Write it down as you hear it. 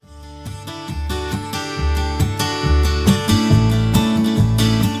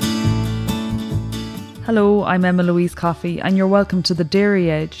Hello, I'm Emma Louise Coffey and you're welcome to the Dairy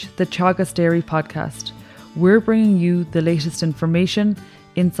Edge, the Teagasc Dairy podcast. We're bringing you the latest information,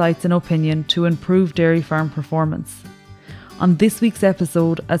 insights and opinion to improve dairy farm performance. On this week's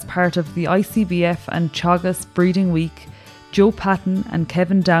episode, as part of the ICBF and Teagasc Breeding Week, Joe Patton and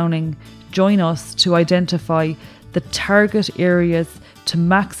Kevin Downing join us to identify the target areas to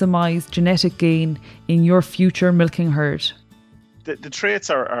maximise genetic gain in your future milking herd. The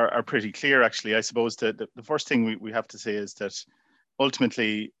traits are pretty clear, actually. I suppose the first thing we have to say is that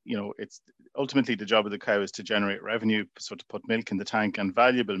ultimately, it's ultimately the job of the cow is to generate revenue, so to put milk in the tank and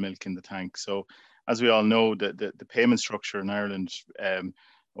valuable milk in the tank. So as we all know, the payment structure in Ireland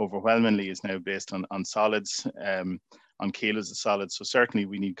overwhelmingly is now based on solids, on kilos of solids. So certainly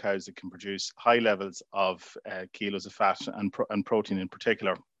we need cows that can produce high levels of kilos of fat and protein in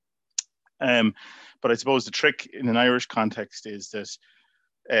particular. But I suppose the trick in an Irish context is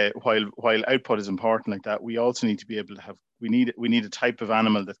that while output is important like that, we also need to be able to have, we need a type of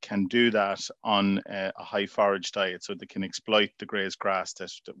animal that can do that on a high forage diet, so they can exploit the grazed grass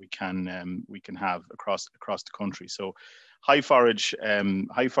that we can have across the country. So high forage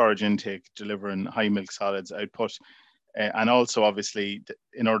intake, delivering high milk solids output. And also, obviously,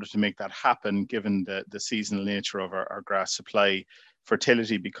 in order to make that happen, given the seasonal nature of our grass supply,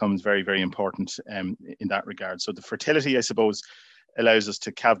 fertility becomes very, very important in that regard. So the fertility, I suppose, allows us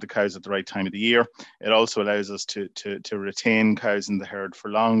to calve the cows at the right time of the year. It also allows us to retain cows in the herd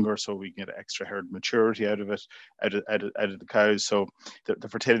for longer, so we can get extra herd maturity out of the cows. So the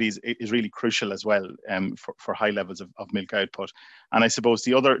fertility is really crucial as well for high levels of milk output. And I suppose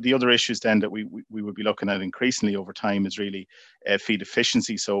the other issues then that we would be looking at increasingly over time is really feed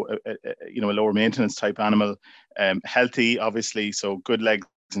efficiency. So a lower maintenance type animal, healthy obviously, so good legs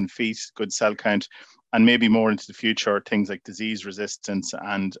and feet, good cell count. And maybe more into the future, things like disease resistance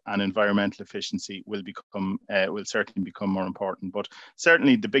and environmental efficiency will certainly become more important. But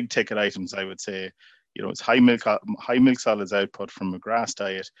certainly the big ticket items, I would say, it's high milk solids output from a grass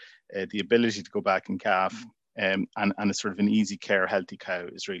diet, the ability to go back and calf, and a sort of an easy care, healthy cow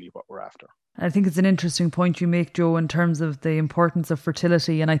is really what we're after. I think it's an interesting point you make, Joe, in terms of the importance of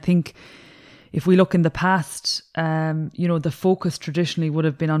fertility. And I think if we look in the past, the focus traditionally would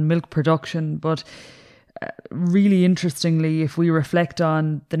have been on milk production, but really interestingly, if we reflect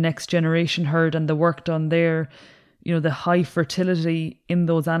on the next generation herd and the work done there, the high fertility in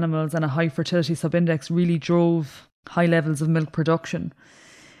those animals and a high fertility subindex really drove high levels of milk production.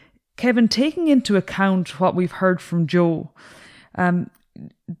 Kevin, taking into account what we've heard from Joe,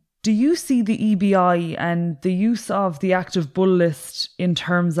 do you see the EBI and the use of the active bull list in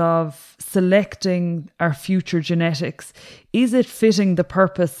terms of selecting our future genetics? Is it fitting the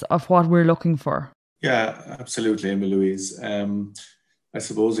purpose of what we're looking for? Yeah, absolutely, Emma Louise. I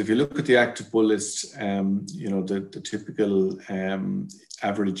suppose if you look at the active bull list, the typical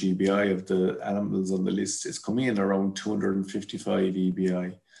average EBI of the animals on the list is coming in around 255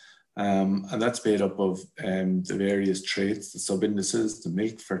 EBI. And that's made up of the various traits, the sub-indices, the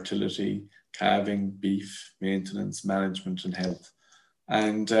milk, fertility, calving, beef, maintenance, management and health.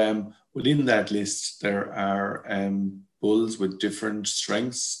 And within that list, there are bulls with different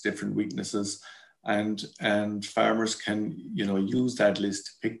strengths, different weaknesses, and farmers can, use that list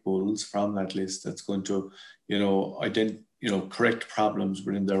to pick bulls from that list that's going to, correct problems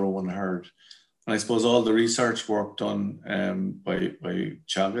within their own herd. And I suppose all the research work done by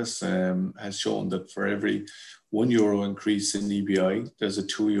Teagasc has shown that for every €1 increase in EBI, there's a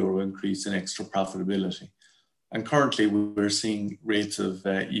 €2 increase in extra profitability. And currently we're seeing rates of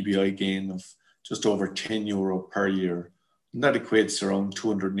EBI gain of just over €10 per year. And that equates to around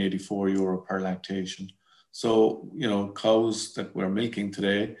 €284 per lactation. So, cows that we're milking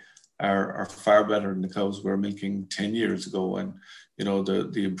today are far better than the cows we were milking 10 years ago. And,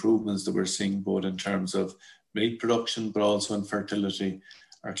 the improvements that we're seeing both in terms of milk production, but also in fertility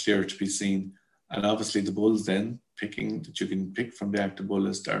are clear to be seen. And obviously the bulls then that you can pick from the active bull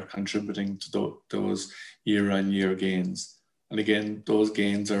list are contributing to those year-on-year gains. And again, those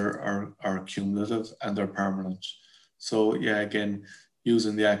gains are cumulative and they're permanent. So yeah, again,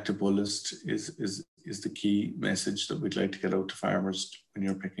 using the active bull list is the key message that we'd like to get out to farmers when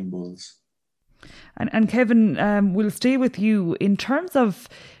you're picking bulls. And Kevin, we'll stay with you. In terms of,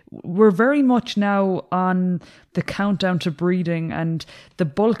 we're very much now on the countdown to breeding, and the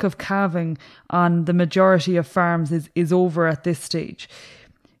bulk of calving on the majority of farms is over at this stage.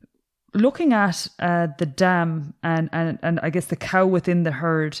 Looking at the dam and I guess the cow within the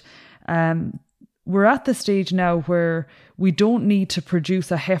herd, we're at the stage now where we don't need to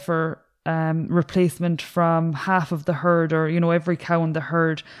produce a heifer replacement from half of the herd or, every cow in the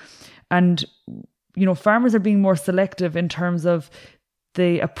herd. And farmers are being more selective in terms of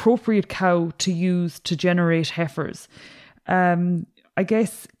the appropriate cow to use to generate heifers. I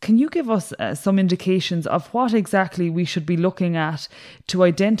guess, can you give us some indications of what exactly we should be looking at to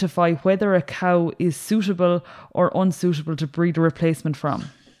identify whether a cow is suitable or unsuitable to breed a replacement from?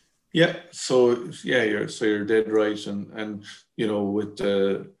 Yeah, you're dead right, and with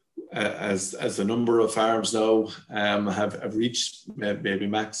the as the number of farms now have reached maybe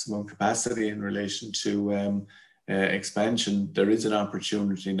maximum capacity in relation to expansion, there is an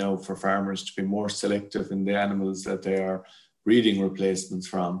opportunity now for farmers to be more selective in the animals that they are breeding replacements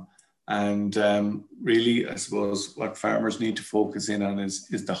from. And really, I suppose what farmers need to focus in on is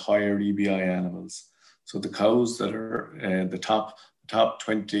the higher EBI animals. So the cows that are the top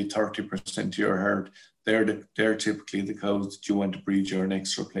 20, 30% of your herd, they're typically the cows that you want to breed your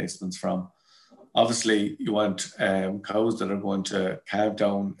next replacements from. Obviously, you want cows that are going to calve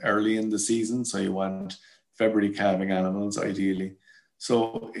down early in the season. So you want February calving animals, ideally.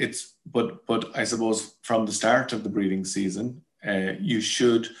 So but I suppose from the start of the breeding season, you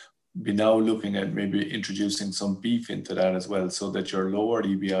should be now looking at maybe introducing some beef into that as well, so that your lower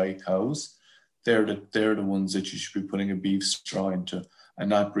EBI cows, they're the ones that you should be putting a beef straw into and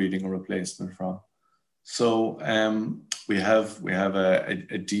not breeding a replacement from. So we have a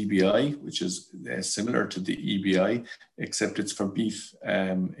DBI, which is similar to the EBI, except it's for beef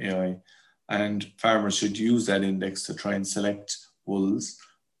AI. And farmers should use that index to try and select bulls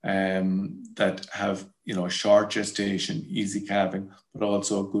that have short gestation, easy calving, but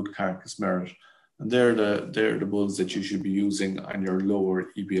also a good carcass merit. And they're the bulls that you should be using on your lower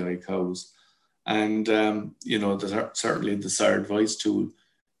EBI cows. And there's certainly the Sire Advice tool,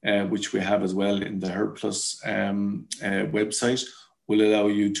 which we have as well in the Herd Plus website, will allow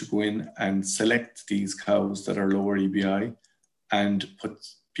you to go in and select these cows that are lower EBI and put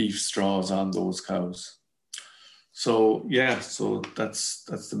beef straws on those cows. So that's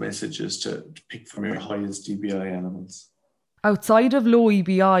the message, is to pick from your highest EBI animals. Outside of low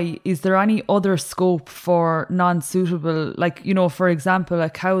EBI, is there any other scope for non-suitable? Like, for example, a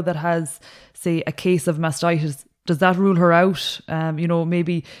cow that has, say, a case of mastitis, does that rule her out?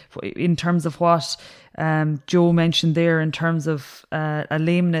 Maybe in terms of what Joe mentioned there, in terms of a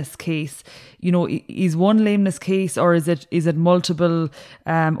lameness case, is one lameness case, or is it multiple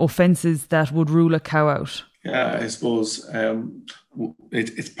offences that would rule a cow out? Yeah, I suppose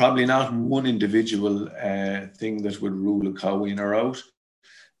it's probably not one individual thing that would rule a cow in or out.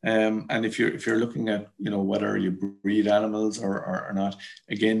 And if you're looking at whether you breed animals or not,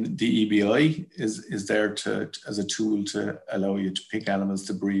 again, the EBI is there as a tool to allow you to pick animals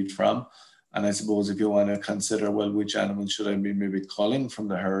to breed from. And I suppose if you want to consider, well, which animals should I be maybe culling from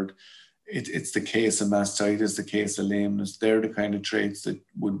the herd, it's the case of mastitis, the case of lameness. They're the kind of traits that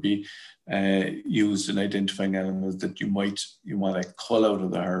would be used in identifying animals that you want to cull out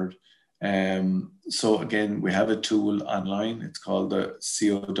of the herd. So again, we have a tool online. It's called the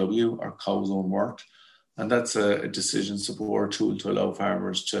COW, or Cow's Own Worth, and that's a decision support tool to allow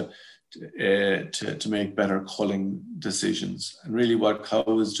farmers to make better culling decisions. And really, what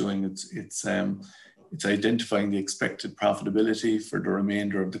COW is doing, it's identifying the expected profitability for the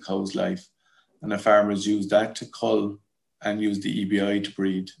remainder of the cow's life. And if farmers use that to cull and use the EBI to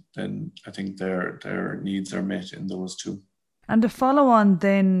breed, then I think their needs are met in those two. And to follow on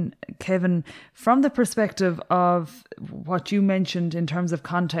then, Kevin, from the perspective of what you mentioned in terms of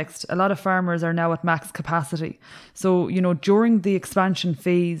context, a lot of farmers are now at max capacity. So, during the expansion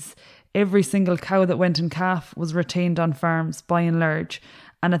phase, every single cow that went in calf was retained on farms by and large.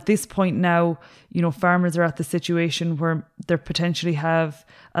 And at this point now, farmers are at the situation where they potentially have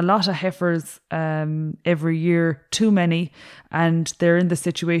a lot of heifers every year, too many, and they're in the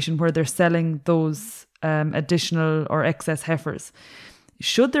situation where they're selling those additional or excess heifers.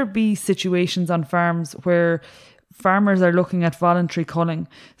 Should there be situations on farms where farmers are looking at voluntary culling?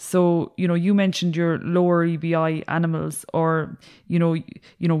 So, you mentioned your lower EBI animals, or,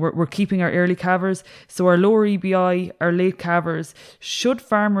 we're keeping our early calvers. So our lower EBI, our late calvers, should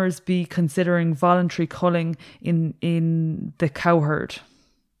farmers be considering voluntary culling in the cow herd?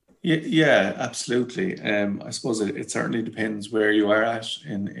 Yeah, absolutely. I suppose it certainly depends where you are at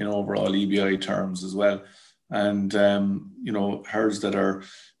in overall EBI terms as well. And, herds that are,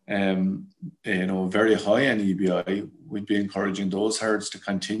 very high in EBI, we'd be encouraging those herds to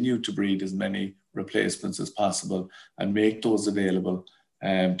continue to breed as many replacements as possible and make those available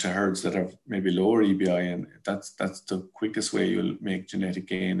to herds that are maybe lower EBI. And that's the quickest way you'll make genetic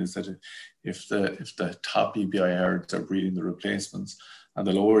gain, is that if the top EBI herds are breeding the replacements. and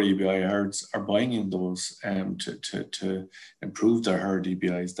the lower EBI herds are buying in those to improve their herd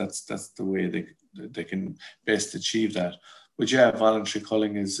EBIs. That's the way they can best achieve that. But yeah, voluntary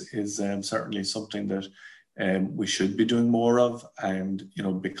culling is certainly something that we should be doing more of, and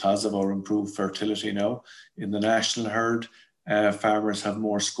because of our improved fertility now in the national herd, farmers have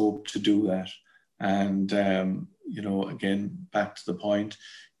more scope to do that. And again, back to the point,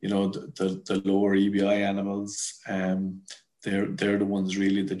 the lower EBI animals, they're the ones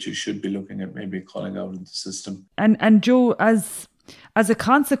really that you should be looking at maybe culling out of the system. And Joe, as a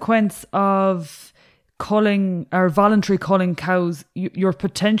consequence of culling or voluntary culling cows, you're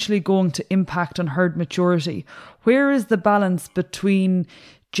potentially going to impact on herd maturity. Where is the balance between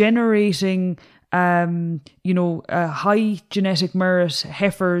generating high genetic merit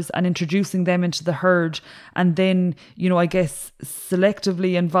heifers and introducing them into the herd, and then I guess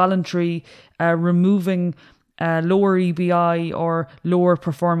selectively and voluntary removing lower EBI or lower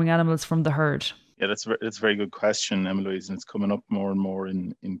performing animals from the herd? Yeah, that's a very good question, Emma-Louise, and it's coming up more and more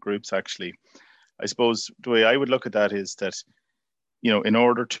in groups actually. I suppose the way I would look at that is that, in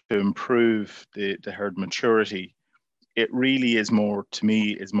order to improve the herd maturity, it really is more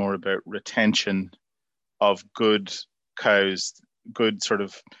about retention of good cows, good sort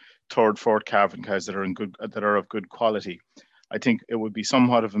of third, fourth calving cows that are of good quality. I think it would be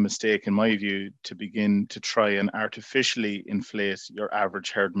somewhat of a mistake, in my view, to begin to try and artificially inflate your average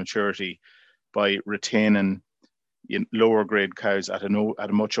herd maturity by retaining lower grade cows at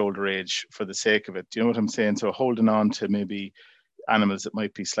a much older age for the sake of it. Do you know what I'm saying? So holding on to maybe animals that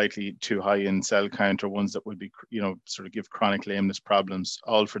might be slightly too high in cell count, or ones that would be, sort of give chronic lameness problems,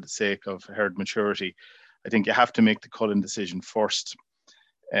 all for the sake of herd maturity. I think you have to make the culling decision first,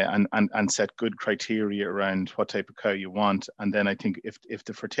 and set good criteria around what type of cow you want. And then I think if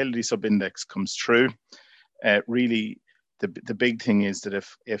the fertility subindex comes true, really the big thing is that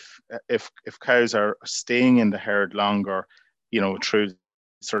if cows are staying in the herd longer, through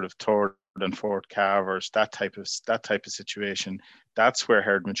sort of third and fourth calvers, that type of situation, that's where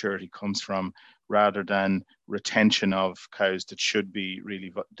herd maturity comes from, rather than retention of cows that should be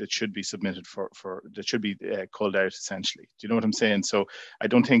submitted that should be culled out, essentially. Do you know what I'm saying? So I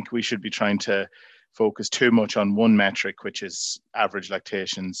don't think we should be trying to focus too much on one metric, which is average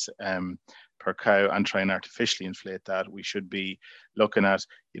lactations per cow, and try and artificially inflate that. We should be looking at,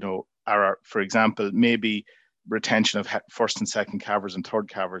 for example, maybe retention of first and second calvers and third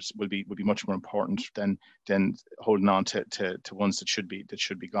calvers will be much more important than holding on to ones that should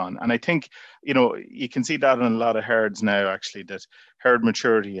be gone. And I think you can see that in a lot of herds now, actually, that herd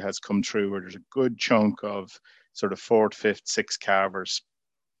maturity has come through, where there's a good chunk of sort of fourth, fifth, sixth calvers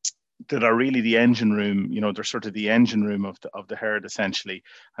that are really the engine room. They're sort of the engine room of the herd, essentially,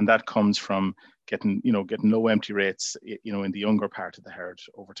 and that comes from getting low empty rates in the younger part of the herd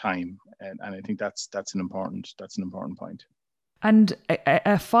over time, and I think that's an important point. And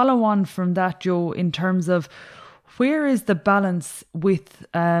a follow on from that, Joe, in terms of where is the balance with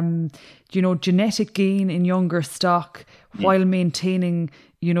genetic gain in younger stock while maintaining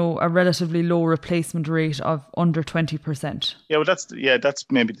a relatively low replacement rate of under 20%? Yeah, well, that's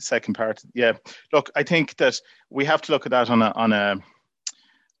maybe the second part. Yeah, look, I think that we have to look at that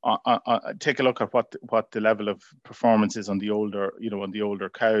take a look at what the level of performance is on the older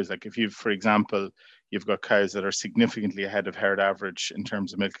cows. Like if for example, you've got cows that are significantly ahead of herd average in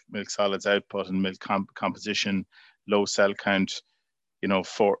terms of milk solids output and milk composition, low cell count,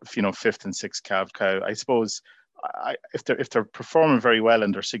 fifth and sixth calved cow. I suppose if they're performing very well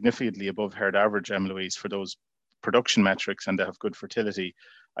and they're significantly above herd average, Emma-Louise, for those production metrics, and they have good fertility,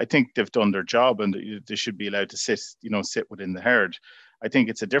 I think they've done their job, and they should be allowed to sit within the herd. I think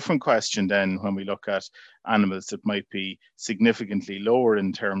it's a different question then when we look at animals that might be significantly lower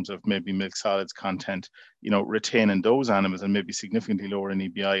in terms of maybe milk solids content, retaining those animals, and maybe significantly lower in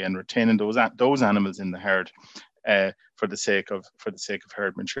EBI, and retaining those animals in the herd for the sake of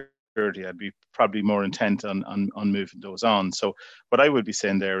herd maturity. I'd be probably more intent on moving those on. So what I would be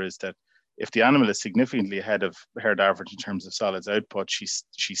saying there is that if the animal is significantly ahead of herd average in terms of solids output,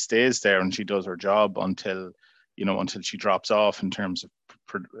 she stays there and she does her job until she drops off in terms of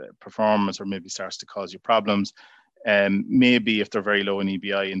performance, or maybe starts to cause you problems. Maybe if they're very low in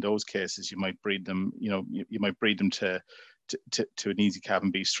EBI, in those cases, you might breed them. You might breed them to an easy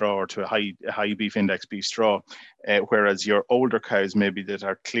calving beef straw, or to a high beef index beef straw. Whereas your older cows, maybe that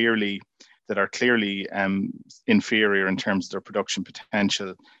are clearly inferior in terms of their production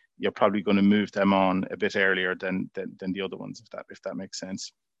potential, you're probably going to move them on a bit earlier than the other ones, if that makes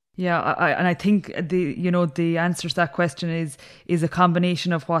sense. Yeah, I think the answer to that question is a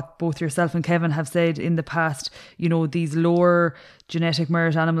combination of what both yourself and Kevin have said in the past. These lower genetic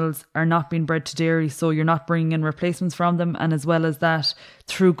merit animals are not being bred to dairy, so you're not bringing in replacements from them. And as well as that,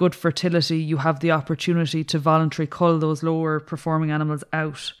 through good fertility, you have the opportunity to voluntarily cull those lower performing animals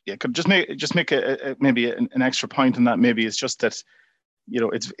out. Yeah, could just make maybe an extra point on that. Maybe it's just that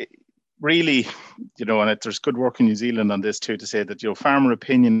it's really, and there's good work in New Zealand on this too, to say that farmer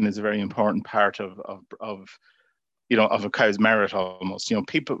opinion is a very important part of a cow's merit almost.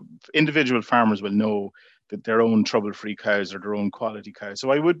 Individual farmers will know that their own trouble-free cows are their own quality cows. So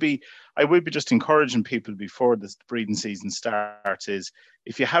I would be just encouraging people before this breeding season starts is,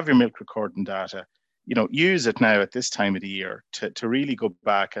 if you have your milk recording data, use it now at this time of the year to really go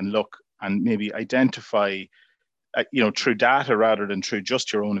back and look and maybe identify through data rather than through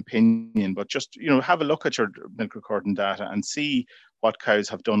just your own opinion, but just, have a look at your milk recording data and see what cows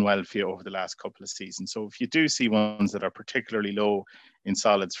have done well for you over the last couple of seasons. So if you do see ones that are particularly low in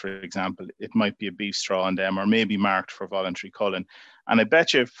solids, for example, it might be a beef straw on them, or maybe marked for voluntary culling. And I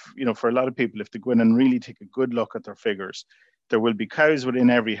bet you, for a lot of people, if they go in and really take a good look at their figures, there will be cows within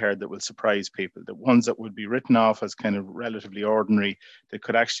every herd that will surprise people. The ones that would be written off as kind of relatively ordinary, that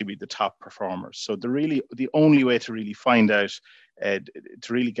could actually be the top performers. So the only way to really find out, to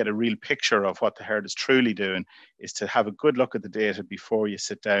really get a real picture of what the herd is truly doing, is to have a good look at the data before you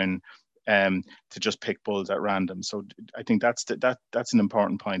sit down to just pick bulls at random. So I think that's an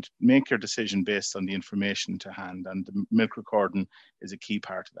important point. Make your decision based on the information to hand, and the milk recording is a key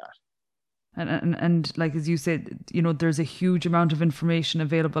part of that. And like, as you said, there's a huge amount of information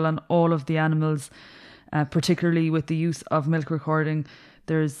available on all of the animals, particularly with the use of milk recording.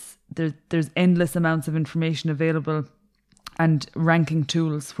 There's endless amounts of information available, and ranking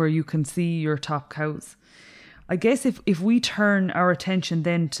tools where you can see your top cows. I guess if we turn our attention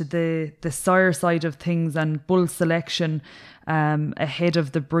then to the sire side of things and bull selection ahead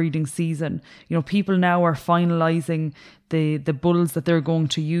of the breeding season, people now are finalising the bulls that they're going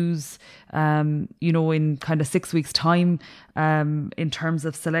to use, in kind of 6 weeks' time, in terms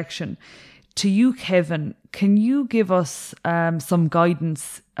of selection. To you, Kevin, can you give us some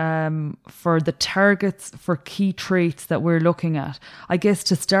guidance for the targets for key traits that we're looking at? I guess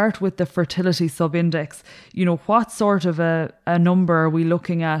to start with the fertility subindex, what sort of a number are we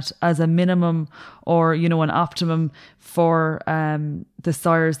looking at as a minimum or, an optimum for the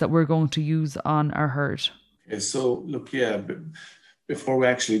sires that we're going to use on our herd? Okay, so look, before we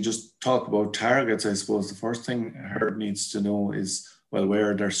actually just talk about targets, I suppose the first thing a herd needs to know is, well,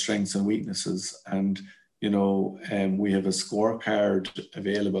 where are their strengths and weaknesses? And, we have a scorecard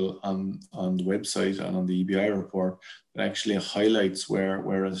available on the website and on the EBI report that actually highlights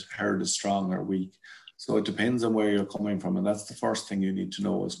where a herd is strong or weak. So it depends on where you're coming from. And that's the first thing you need to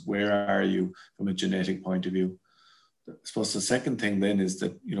know, is where are you from a genetic point of view? I suppose the second thing then is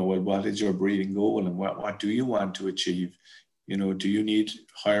that, what is your breeding goal, and what do you want to achieve? Do you need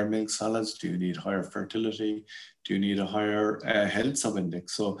higher milk solids? Do you need higher fertility? Do you need a higher health subindex?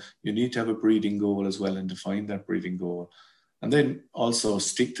 So you need to have a breeding goal as well and define that breeding goal. And then also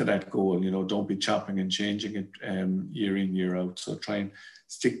stick to that goal. Don't be chopping and changing it year in, year out. So try and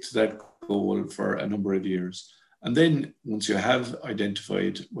stick to that goal for a number of years. And then once you have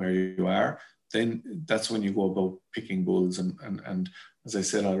identified where you are, then that's when you go about picking bulls. And as I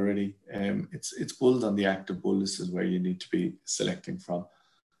said already, it's bulls on the active bull list is where you need to be selecting from.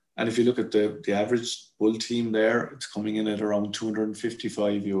 And if you look at the average bull team there, it's coming in at around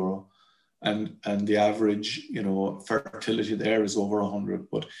 €255. And the average, fertility there is over 100.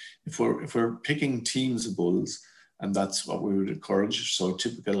 But if we're picking teams of bulls, and that's what we would encourage, so a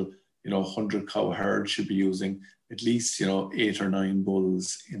typical, 100 cow herd should be using at least, 8 or 9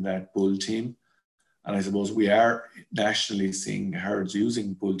 bulls in that bull team. And I suppose we are nationally seeing herds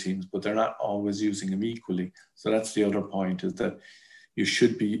using bull teams, but they're not always using them equally. So that's the other point, is that you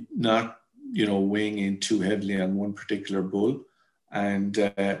should be not, weighing in too heavily on one particular bull. And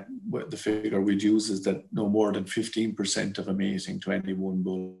the figure we'd use is that no more than 15% of a mating to any one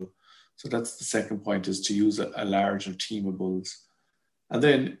bull. So that's the second point, is to use a larger team of bulls. And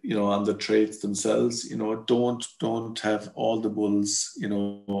then, on the traits themselves, don't have all the bulls,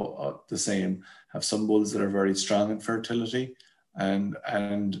 the same. Have some bulls that are very strong in fertility and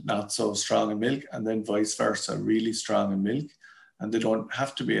not so strong in milk, and then vice versa, really strong in milk. And they don't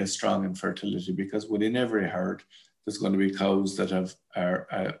have to be as strong in fertility, because within every herd, there's going to be cows that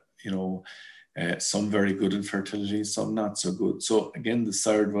are some very good in fertility, some not so good. So again, the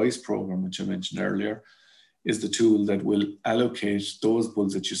sire advice program, which I mentioned earlier, is the tool that will allocate those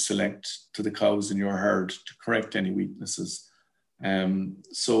bulls that you select to the cows in your herd to correct any weaknesses.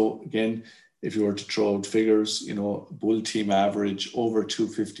 So again, if you were to throw out figures, bull team average over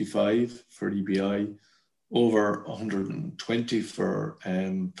 255 for EBI, over 120 for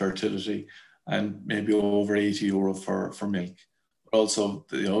fertility, and maybe over €80 for milk. But also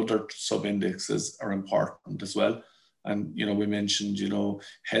the other sub-indexes are important as well. And, we mentioned,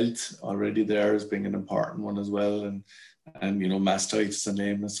 health already there as being an important one as well. And mastitis and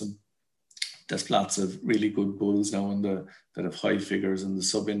lameness. And there's lots of really good bulls now that have high figures in the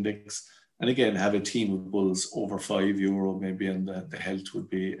sub-index. And again, have a team of bulls over €5 maybe, and the health would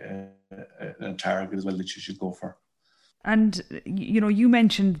be a target as well that you should go for. And you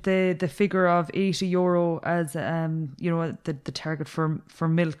mentioned the figure of €80 as the target for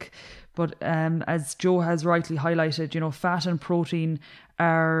milk, but as Joe has rightly highlighted, fat and protein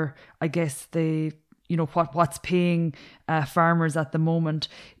are, I guess, what's paying farmers at the moment.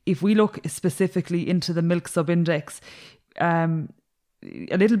 If we look specifically into the milk sub-index,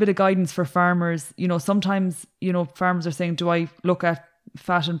 a little bit of guidance for farmers. Sometimes farmers are saying, do I look at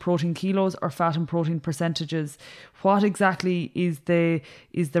fat and protein kilos or fat and protein percentages? What exactly is the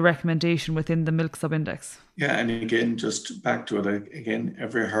recommendation within the milk sub-index? Yeah, and again, just back to it again,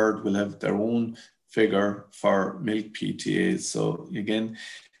 every herd will have their own figure for milk PTAs. So again,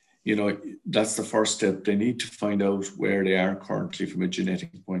 that's the first step. They need to find out where they are currently from a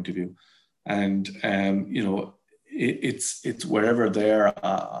genetic point of view. And, it's wherever they're,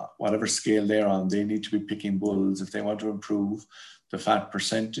 whatever scale they're on, they need to be picking bulls. If they want to improve the fat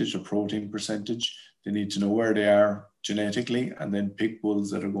percentage or protein percentage, they need to know where they are genetically and then pick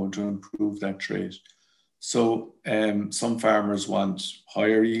bulls that are going to improve that trait. So some farmers want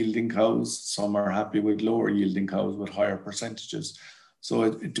higher yielding cows. Some are happy with lower yielding cows with higher percentages. So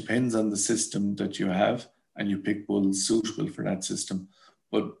it depends on the system that you have, and you pick bulls suitable for that system.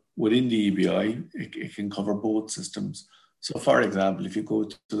 But within the EBI, it can cover both systems. So for example, if you go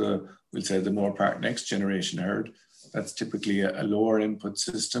to we'll say the more part next generation herd, that's typically a lower input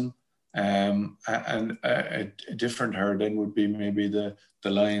system. And a different herd then would be maybe the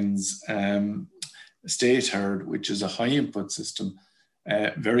Lions state herd, which is a high input system.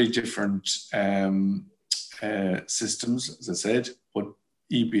 Very different systems, as I said, but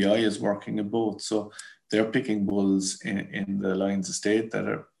EBI is working in both. So they're picking bulls in the Lions estate that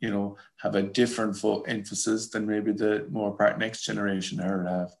are, have a different emphasis than maybe the more part next generation herd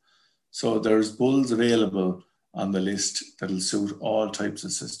have. So there's bulls available on the list that'll suit all types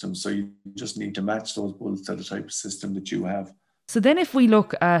of systems. So you just need to match those bulls to the type of system that you have. So then if we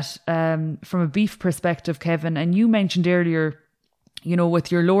look at, from a beef perspective, Kevin, and you mentioned earlier,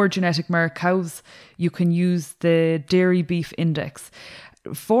 with your lower genetic merit cows, you can use the dairy beef index.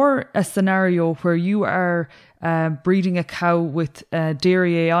 For a scenario where you are breeding a cow with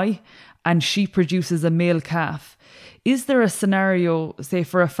dairy AI and she produces a male calf, is there a scenario, say,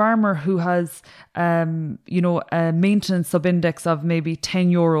 for a farmer who has, a maintenance sub-index of maybe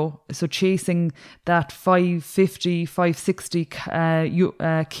 €10, so chasing that 550, 560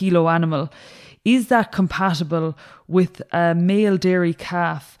 kilo animal, is that compatible with a male dairy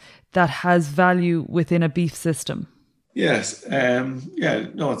calf that has value within a beef system? Yes,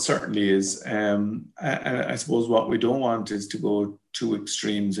 it certainly is. I suppose what we don't want is to go too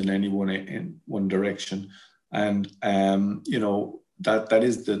extremes in one direction. And, that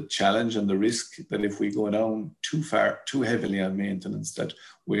is the challenge and the risk, that if we go down too heavily on maintenance, that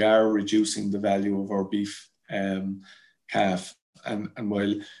we are reducing the value of our beef calf. And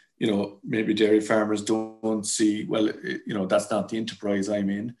while, maybe dairy farmers don't see, well, that's not the enterprise I'm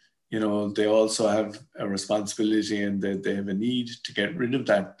in. They also have a responsibility, and they have a need to get rid of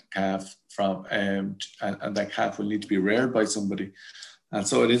that calf from, and that calf will need to be reared by somebody. And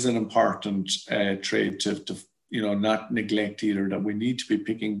so it is an important trait to not neglect either, that we need to be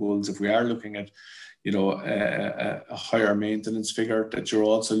picking bulls if we are looking at, a higher maintenance figure, that you're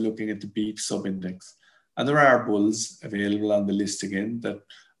also looking at the beef sub-index. And there are bulls available on the list again that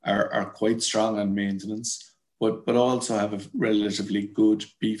are quite strong on maintenance, but also have a relatively good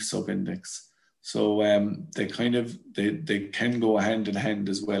beef sub-index. So they can go hand in hand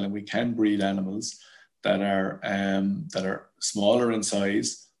as well, and we can breed animals that are smaller in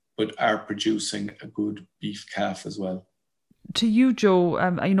size, but are producing a good beef calf as well. To you, Joe,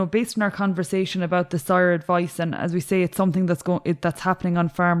 based on our conversation about the sire advice, and as we say, it's something that's happening on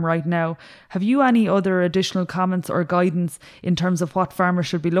farm right now. Have you any other additional comments or guidance in terms of what farmers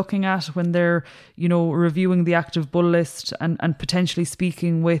should be looking at when they're, reviewing the active bull list and potentially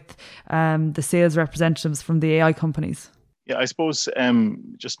speaking with the sales representatives from the AI companies? Yeah, I suppose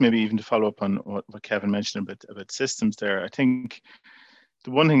just maybe even to follow up on what Kevin mentioned about systems there, I think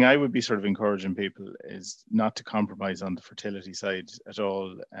The one thing I would be sort of encouraging people is not to compromise on the fertility side at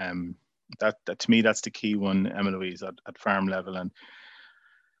all. That to me, that's the key one, Emma Louise, at farm level. And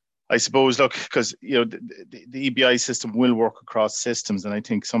I suppose, look, because the EBI system will work across systems, and I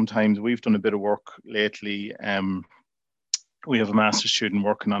think sometimes we've done a bit of work lately. We have a master's student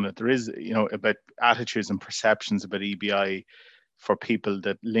working on it. There is, about attitudes and perceptions about EBI for people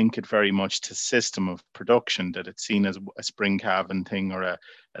that link it very much to system of production, that it's seen as a spring calving thing or a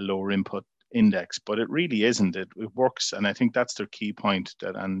lower input index, but it really isn't. It works, and I think that's their key point.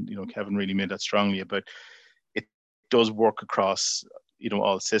 And Kevin really made that strongly about it does work across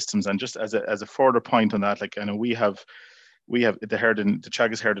all systems. And just as a further point on that, like I know we have the herd in the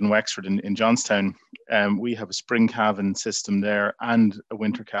Chagas herd in Wexford in Johnstown. We have a spring calving system there and a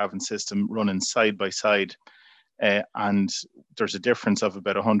winter calving system running side by side. And there's a difference of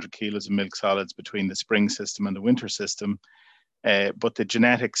about 100 kilos of milk solids between the spring system and the winter system. But the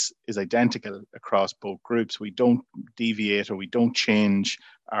genetics is identical across both groups. We don't deviate or we don't change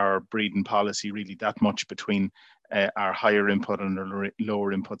our breeding policy really that much between our higher input and our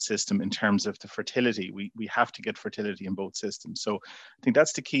lower input system in terms of the fertility. We have to get fertility in both systems. So I think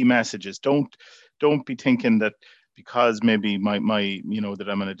that's the key message is don't be thinking that because maybe my that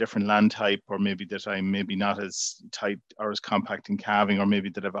I'm on a different land type, or maybe that I'm maybe not as tight or as compact in calving, or maybe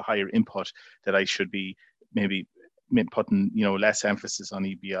that I have a higher input, that I should be maybe putting less emphasis on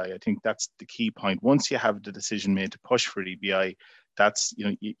EBI. I think that's the key point. Once you have the decision made to push for EBI, that's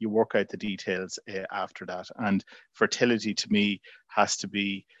you work out the details after that. And fertility to me has to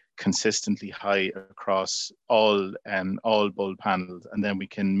be consistently high across all bull panels, and then we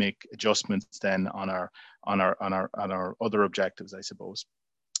can make adjustments then on our other objectives, I suppose.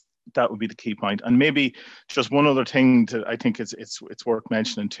 That would be the key point. And maybe just one other thing I think it's worth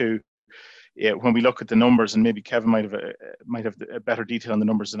mentioning too. Yeah, when we look at the numbers, and maybe Kevin might have a better detail on the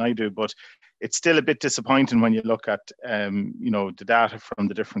numbers than I do, but it's still a bit disappointing when you look at the data from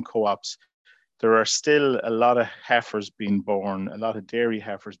the different co-ops. There are still a lot of heifers being born, a lot of dairy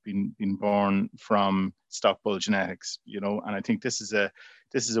heifers being born from stock bull genetics, and I think this is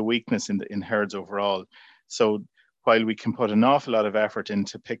a weakness in herds overall. So while we can put an awful lot of effort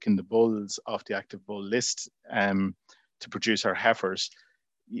into picking the bulls off the active bull list to produce our heifers,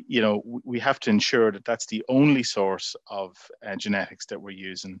 we have to ensure that that's the only source of genetics that we're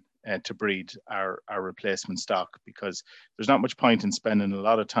using to breed our replacement stock, because there's not much point in spending a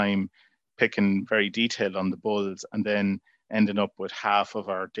lot of time picking very detailed on the bulls and then ending up with half of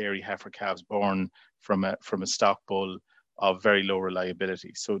our dairy heifer calves born from a stock bull of very low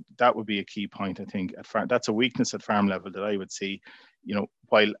reliability. So that would be a key point, I think. That's a weakness at farm level that I would see.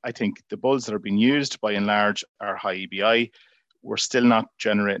 While I think the bulls that are being used by and large are high EBI, we're still not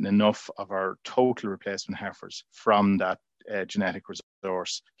generating enough of our total replacement heifers from that genetic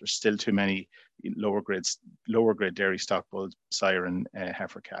resource. There's still too many lower grade dairy stock bulls, sire and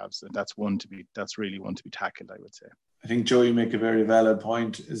heifer calves, and that's really one to be tackled, I would say. I think, Joe, you make a very valid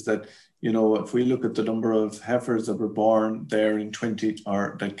point, is that, if we look at the number of heifers that were born there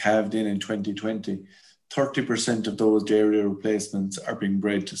that calved in 2020, 30% of those dairy replacements are being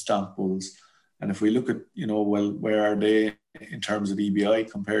bred to stock bulls. And if we look at, where are they in terms of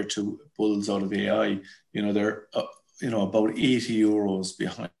EBI compared to bulls out of AI, they're, about 80 euros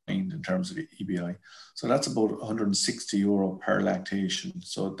behind in terms of EBI. So that's about 160 euro per lactation.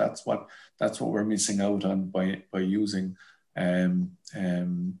 So that's what we're missing out on by using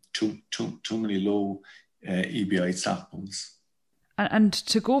too many low EBI stock bulls. And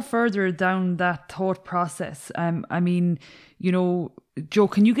to go further down that thought process, Joe,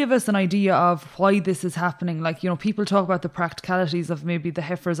 can you give us an idea of why this is happening? Like, people talk about the practicalities of maybe the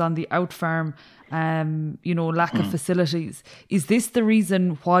heifers on the out farm, lack of facilities. Is this the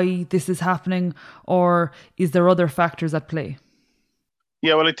reason why this is happening, or is there other factors at play?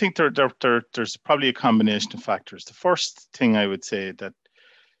 Yeah, well, I think there's probably a combination of factors. The first thing I would say that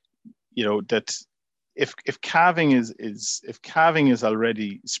if calving is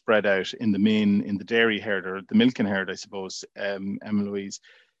already spread out in the dairy herd or the milking herd, I suppose, Emma Louise,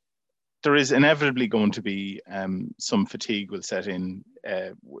 there is inevitably going to be some fatigue will set in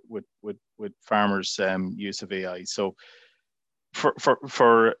with farmers' use of AI. So for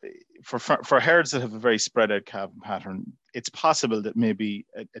herds that have a very spread out calving pattern, it's possible that maybe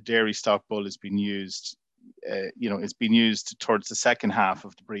a dairy stock bull is being used. It's been used towards the second half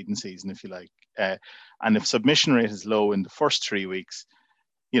of the breeding season, if you like. And if submission rate is low in the first 3 weeks,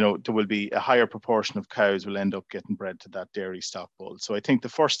 there will be a higher proportion of cows will end up getting bred to that dairy stock bull. So I think the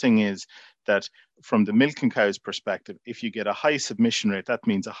first thing is that from the milking cows perspective, if you get a high submission rate, that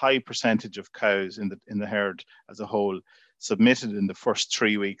means a high percentage of cows in the herd as a whole submitted in the first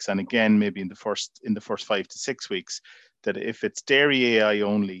 3 weeks, and again maybe in the first 5 to 6 weeks, that if it's dairy AI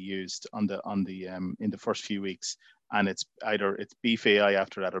only used in the first few weeks, and it's beef AI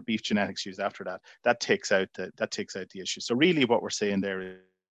after that or beef genetics used after that, that takes out the issue. So really, what we're saying there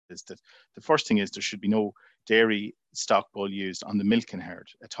is that the first thing is there should be no dairy stock bull used on the milking herd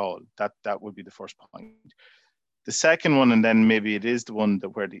at all. That would be the first point. The second one, and then maybe it is the one that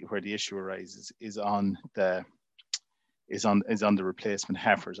where the issue arises, is on the replacement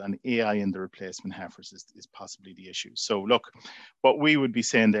heifers, and AI in the replacement heifers is possibly the issue. So look, what we would be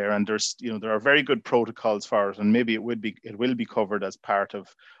saying there, and there are very good protocols for it, and maybe it will be covered as part of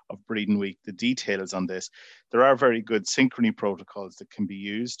Breeding Week, the details on this. There are very good synchrony protocols that can be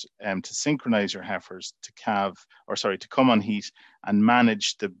used to synchronize your heifers to come on heat and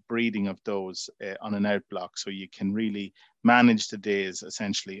manage the breeding of those on an outblock, so you can really manage the days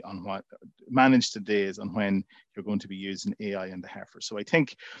essentially on when you're going to be using AI in the heifer. So I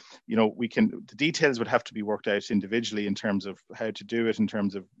think, the details would have to be worked out individually in terms of how to do it, in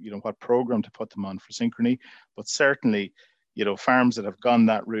terms of, what program to put them on for synchrony. But certainly, farms that have gone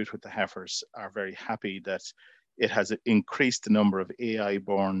that route with the heifers are very happy that it has increased the number of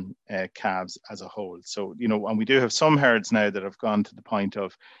AI-born calves as a whole. So, and we do have some herds now that have gone to the point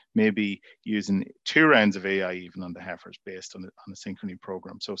of maybe using 2 rounds of AI even on the heifers based on a synchrony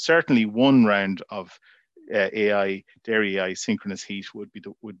program. So certainly 1 round of dairy AI synchronous heat would be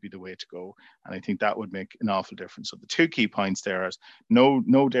the way to go, and I think that would make an awful difference. So the 2 key points there are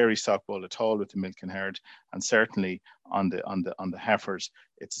no dairy stock bull at all with the milking herd, and certainly on the heifers,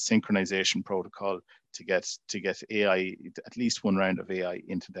 it's a synchronization protocol to get AI, at least 1 round of AI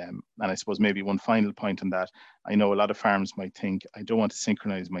into them. And I suppose maybe one final point on that, I know a lot of farms might think, I don't want to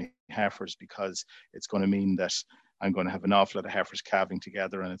synchronize my heifers because it's going to mean that I'm going to have an awful lot of heifers calving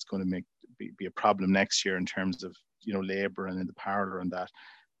together, and it's going to be a problem next year in terms of labor and in the parlour and that.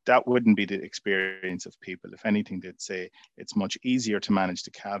 That wouldn't be the experience of people. If anything, they'd say it's much easier to manage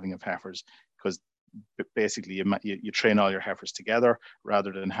the calving of heifers, because basically you train all your heifers together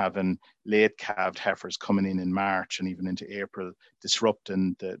rather than having late calved heifers coming in March and even into April,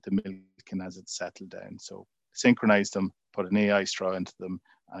 disrupting the milking as it's settled down. So synchronize them, put an AI straw into them,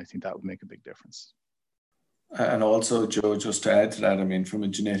 and I think that would make a big difference. And also, Joe, just to add to that, I mean, from a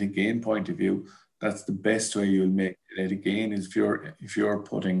genetic gain point of view, that's the best way you'll make genetic gain is if you're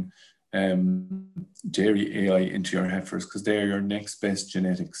putting dairy AI into your heifers, because they're your next best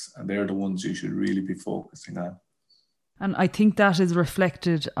genetics, and they're the ones you should really be focusing on. And I think that is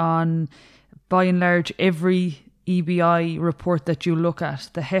reflected on, by and large, every EBI report that you look at.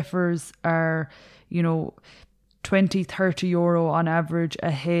 The heifers are, 20-30 euro on average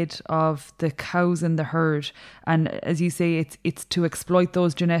ahead of the cows in the herd, and as you say, it's to exploit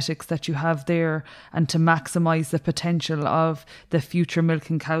those genetics that you have there and to maximize the potential of the future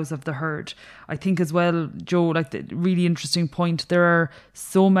milking cows of the herd. I think as well, Joe, like the really interesting point, there are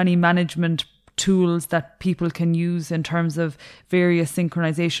so many management tools that people can use in terms of various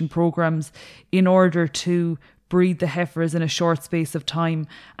synchronization programs in order to breed the heifers in a short space of time,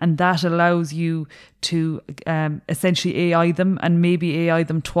 and that allows you to essentially AI them, and maybe AI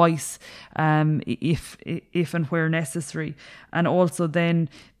them twice if and where necessary. And also then,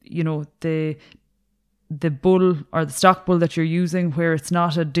 the bull or the stock bull that you're using, where it's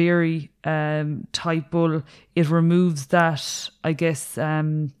not a dairy type bull, it removes that, I guess,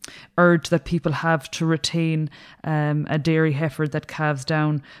 urge that people have to retain a dairy heifer that calves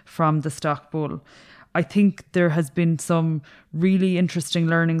down from the stock bull. I think there has been some really interesting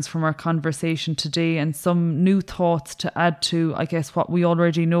learnings from our conversation today, and some new thoughts to add to, I guess, what we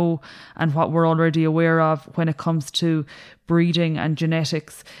already know and what we're already aware of when it comes to breeding and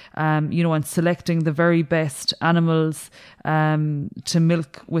genetics, and selecting the very best animals to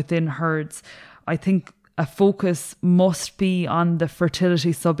milk within herds. I think a focus must be on the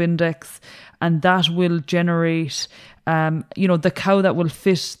fertility subindex, and that will generate the cow that will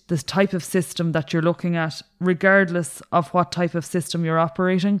fit the type of system that you're looking at, regardless of what type of system you're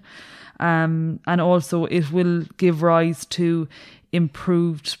operating. And also it will give rise to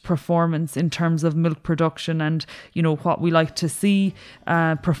improved performance in terms of milk production and, what we like to see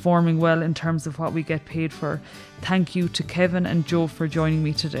performing well in terms of what we get paid for. Thank you to Kevin and Joe for joining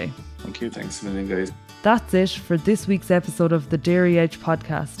me today. Thank you. Thanks a million, guys. That's it for this week's episode of the Dairy Edge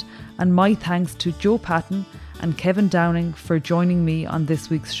podcast. And my thanks to Joe Patton and Kevin Downing for joining me on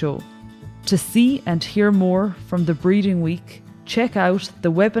this week's show. To see and hear more from the Breeding Week, check out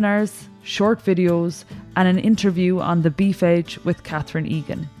the webinars, short videos, and an interview on the Beef Edge with Catherine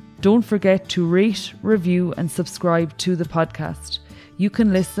Egan. Don't forget to rate, review, and subscribe to the podcast. You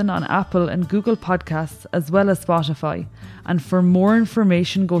can listen on Apple and Google Podcasts as well as Spotify. And for more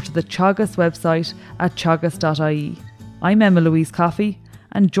information, go to the Teagasc website at teagasc.ie. I'm Emma Louise Coffey,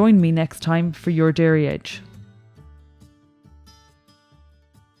 and join me next time for your Dairy Edge.